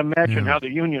just can't imagine how the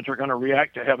unions are going to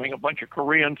react to having a bunch of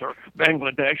Koreans or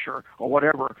Bangladesh or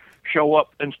whatever show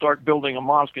up and start building a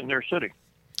mosque in their city.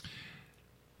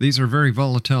 These are very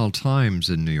volatile times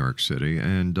in New York City,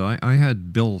 and I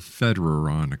had Bill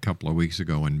Federer on a couple of weeks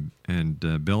ago,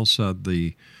 and Bill said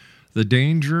the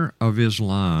danger of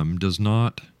Islam does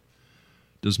not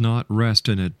rest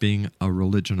in it being a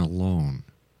religion alone,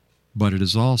 but it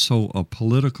is also a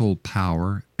political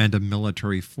power and a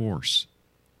military force.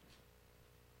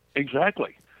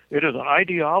 Exactly. It is an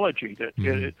ideology that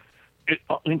it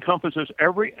encompasses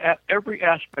every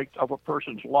aspect of a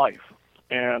person's life.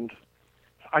 And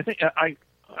I think I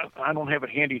don't have it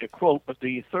handy to quote, but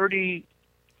the 36th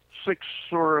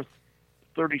surah,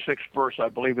 36th verse, I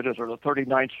believe it is, or the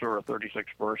 39th surah, 36th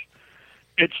verse,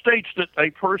 it states that a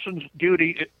person's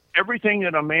duty, everything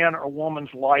in a man or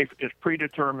woman's life is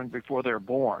predetermined before they're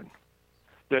born.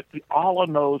 That Allah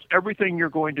knows everything you're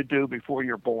going to do before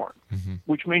you're born,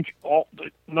 which means,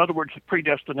 in other words,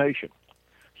 predestination.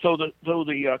 So the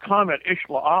comment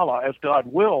 "Ishla Allah" as God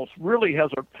wills really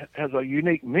has a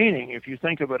unique meaning if you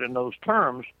think of it in those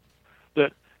terms.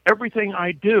 That everything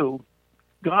I do,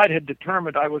 God had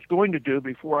determined I was going to do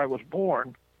before I was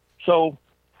born. So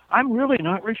I'm really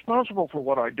not responsible for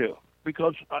what I do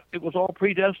because it was all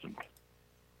predestined.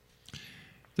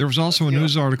 There was also a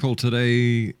news article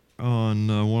today on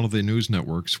one of the news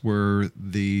networks where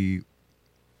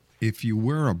if you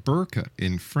wear a burqa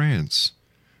in France,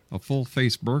 a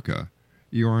full-face burqa,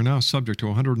 you are now subject to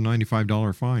a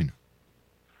 $195 fine.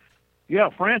 Yeah,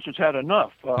 France has had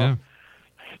enough.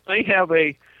 They have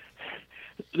a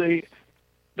the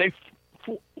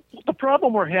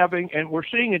problem we're having, and we're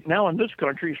seeing it now in this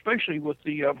country, especially with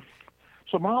the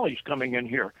Somalis coming in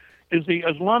here, is the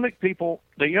Islamic people,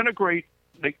 they immigrate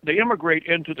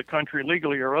into the country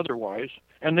legally or otherwise,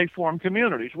 and they form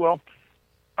communities. Well,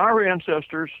 our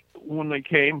ancestors, when they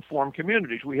came, formed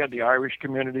communities. We had the Irish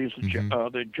communities,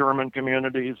 the German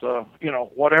communities,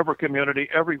 whatever community,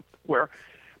 everywhere.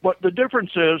 But the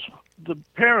difference is the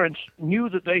parents knew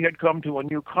that they had come to a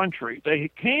new country. They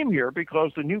came here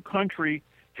because the new country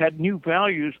had new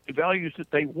values that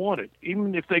they wanted.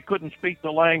 Even if they couldn't speak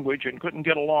the language and couldn't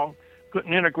get along,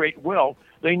 couldn't integrate well,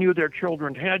 they knew their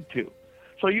children had to.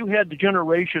 So you had the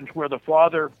generations where the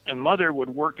father and mother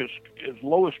would work as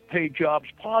lowest paid jobs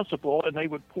possible, and they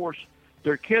would force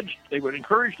their kids, they would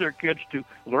encourage their kids to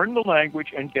learn the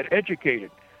language and get educated.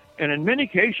 And in many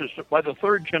cases, by the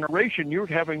third generation, you're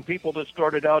having people that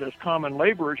started out as common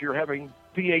laborers, you're having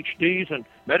PhDs and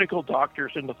medical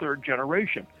doctors in the third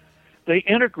generation. They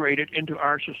integrated into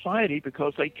our society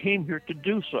because they came here to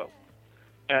do so.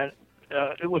 And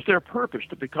it was their purpose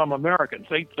to become Americans.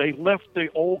 They left the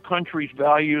old country's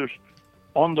values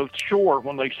on the shore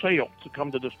when they sailed to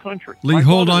come to this country. Lee,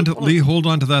 hold on to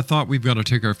that thought. We've got to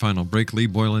take our final break. Lee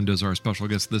Boyland is our special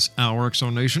guest this hour,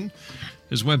 Exonation.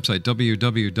 His website,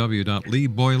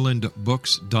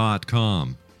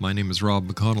 www.leeboylandbooks.com. My name is Rob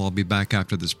McConnell. I'll be back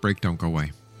after this break. Don't go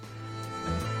away.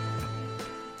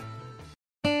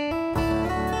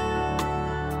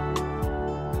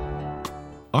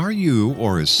 Are you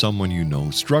or is someone you know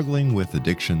struggling with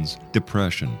addictions,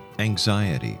 depression,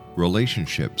 anxiety,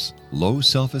 relationships, low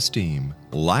self-esteem,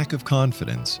 lack of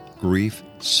confidence, grief,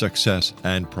 success,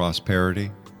 and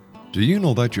prosperity? Do you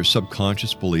know that your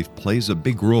subconscious belief plays a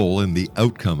big role in the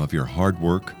outcome of your hard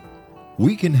work?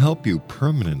 We can help you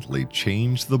permanently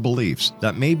change the beliefs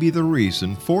that may be the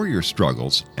reason for your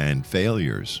struggles and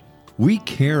failures. We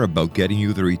care about getting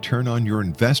you the return on your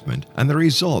investment and the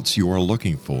results you are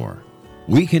looking for.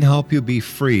 We can help you be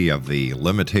free of the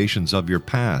limitations of your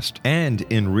past and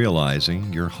in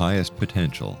realizing your highest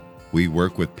potential. We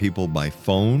work with people by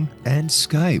phone and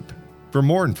Skype. For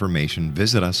more information,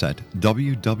 visit us at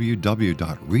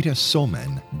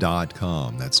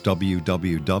www.ritasoman.com. That's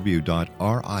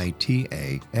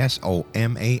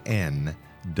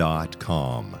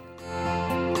www.ritasoman.com.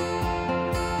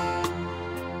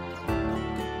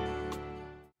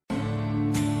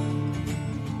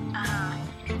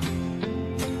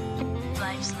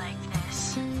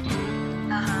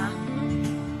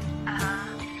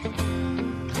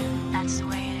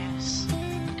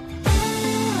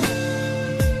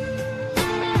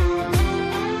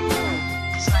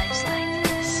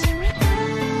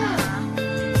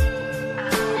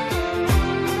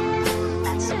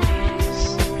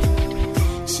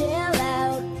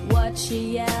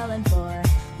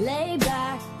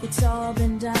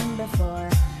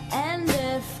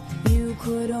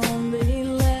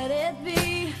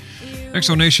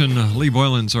 Exonation, Lee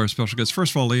Boylan's our special guest.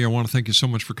 First of all, Lee, I want to thank you so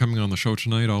much for coming on the show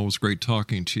tonight. Always great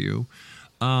talking to you.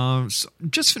 So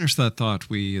just finish that thought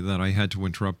that I had to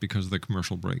interrupt because of the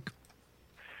commercial break.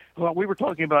 Well, we were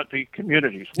talking about the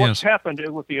communities. What's happened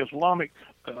with the Islamic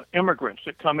immigrants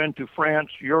that come into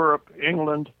France, Europe,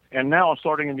 England, and now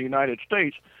starting in the United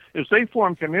States, is they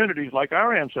form communities like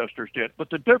our ancestors did.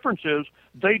 But the difference is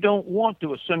they don't want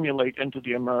to assimilate into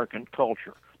the American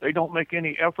culture. They don't make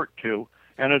any effort to.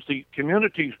 And as the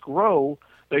communities grow,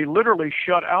 they literally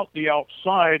shut out the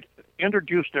outside,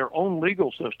 introduce their own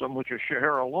legal system, which is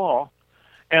Sharia law,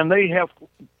 and they have,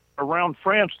 around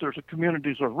France, there's a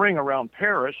communities of ring around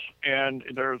Paris, and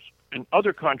there's in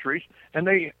other countries, and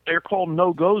they're called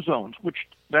no-go zones, which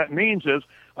that means is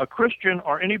a Christian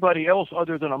or anybody else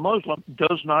other than a Muslim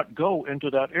does not go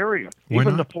into that area. Why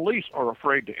Even not? the police are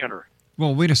afraid to enter.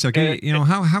 Well, wait a second.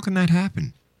 How can that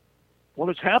happen? Well,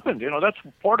 it's happened. That's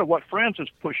part of what France is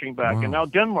pushing back, and now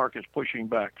Denmark is pushing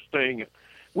back, staying it.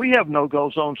 We have no-go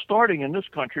zones starting in this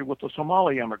country with the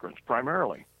Somali immigrants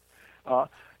primarily.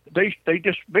 They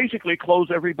just basically close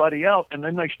everybody out, and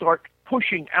then they start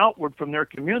pushing outward from their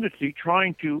community,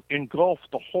 trying to engulf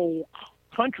the whole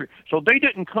country. So they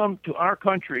didn't come to our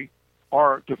country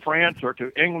or to France or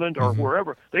to England or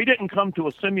wherever. They didn't come to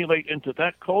assimilate into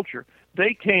that culture.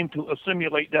 They came to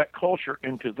assimilate that culture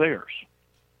into theirs.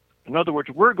 In other words,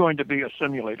 we're going to be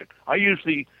assimilated. I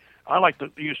like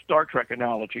to use Star Trek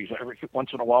analogies every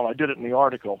once in a while. I did it in the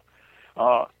article.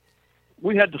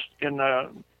 We had this in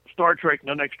Star Trek: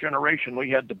 The Next Generation.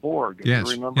 We had the Borg. Yes,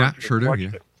 you remember? yeah, sure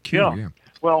do. Yeah. Yeah.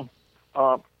 Well,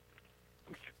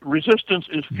 resistance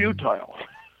is futile.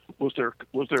 Was their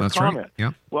That's comment? Right.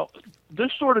 Yeah. Well,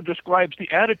 this sort of describes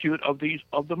the attitude of the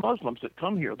Muslims that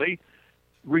come here.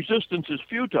 resistance is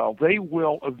futile. They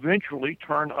will eventually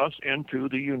turn us into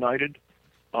the United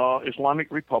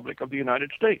Islamic Republic of the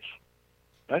United States.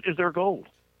 That is their goal.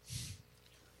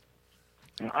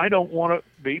 And I don't want to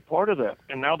be part of that.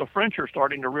 And now the French are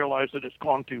starting to realize that it's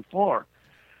gone too far.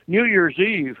 New Year's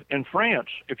Eve in France,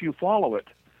 if you follow it,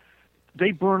 they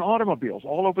burn automobiles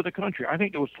all over the country. I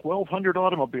think there was 1,200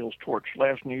 automobiles torched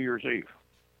last New Year's Eve.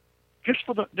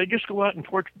 They just go out and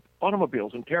torch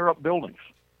automobiles and tear up buildings.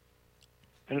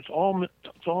 And it's all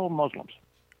Muslims.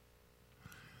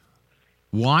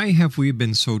 Why have we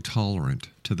been so tolerant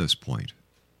to this point?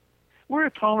 We're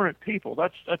a tolerant people.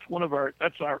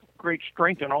 That's our great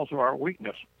strength and also our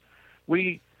weakness.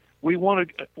 We want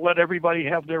to let everybody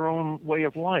have their own way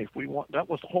of life. That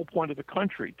was the whole point of the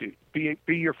country, to be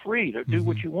you're free to do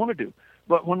what you want to do.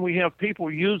 But when we have people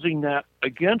using that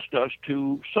against us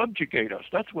to subjugate us,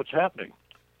 that's what's happening.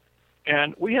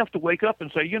 And we have to wake up and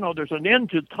say, there's an end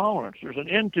to tolerance. There's an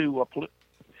end to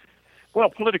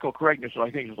political correctness,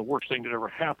 I think, is the worst thing that ever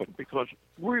happened, because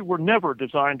we were never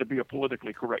designed to be a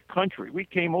politically correct country. We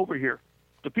came over here.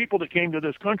 The people that came to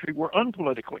this country were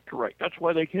unpolitically correct. That's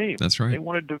why they came. That's right. They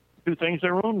wanted to do things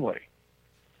their own way.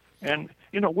 And,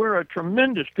 we're a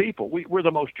tremendous people. We're the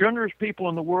most generous people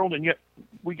in the world, and yet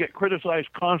we get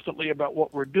criticized constantly about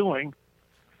what we're doing.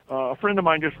 A friend of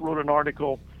mine just wrote an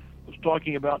article, was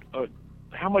talking about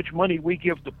how much money we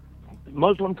give the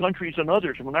Muslim countries and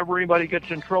others. Whenever anybody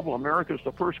gets in trouble, America's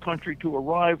the first country to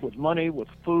arrive with money, with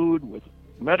food, with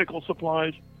medical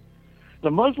supplies.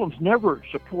 The Muslims never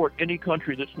support any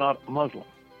country that's not Muslim.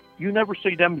 You never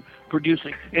see them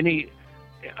producing any.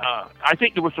 I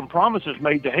think there were some promises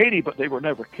made to Haiti, but they were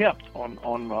never kept on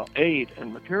aid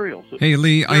and materials. Hey,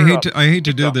 Lee, I hate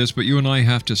to do this, but you and I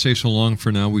have to say so long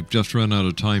for now. We've just run out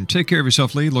of time. Take care of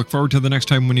yourself, Lee. Look forward to the next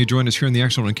time when you join us here in the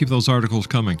X Zone, and keep those articles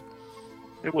coming.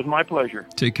 It was my pleasure.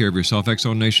 Take care of yourself. X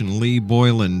Zone Nation, Lee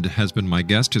Boyland has been my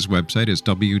guest. His website is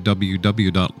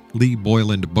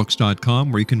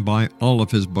www.leeboylandbooks.com, where you can buy all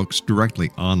of his books directly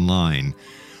online.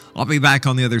 I'll be back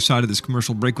on the other side of this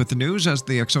commercial break with the news as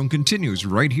the X Zone continues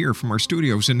right here from our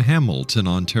studios in Hamilton,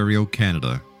 Ontario,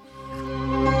 Canada.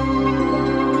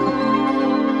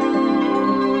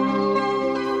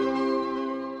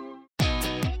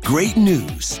 Great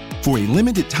news! For a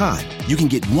limited time, you can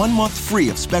get 1 month free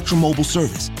of Spectrum Mobile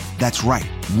service. That's right,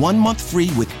 1 month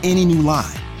free with any new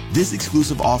line. This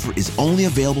exclusive offer is only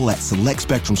available at select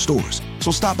Spectrum stores, so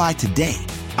stop by today.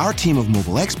 Our team of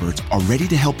mobile experts are ready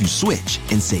to help you switch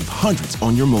and save hundreds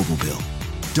on your mobile bill.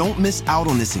 Don't miss out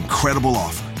on this incredible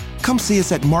offer. Come see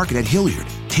us at Market at Hilliard,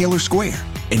 Taylor Square,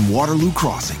 and Waterloo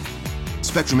Crossing.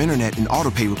 Spectrum Internet and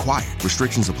autopay required.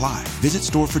 Restrictions apply. Visit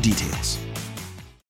store for details.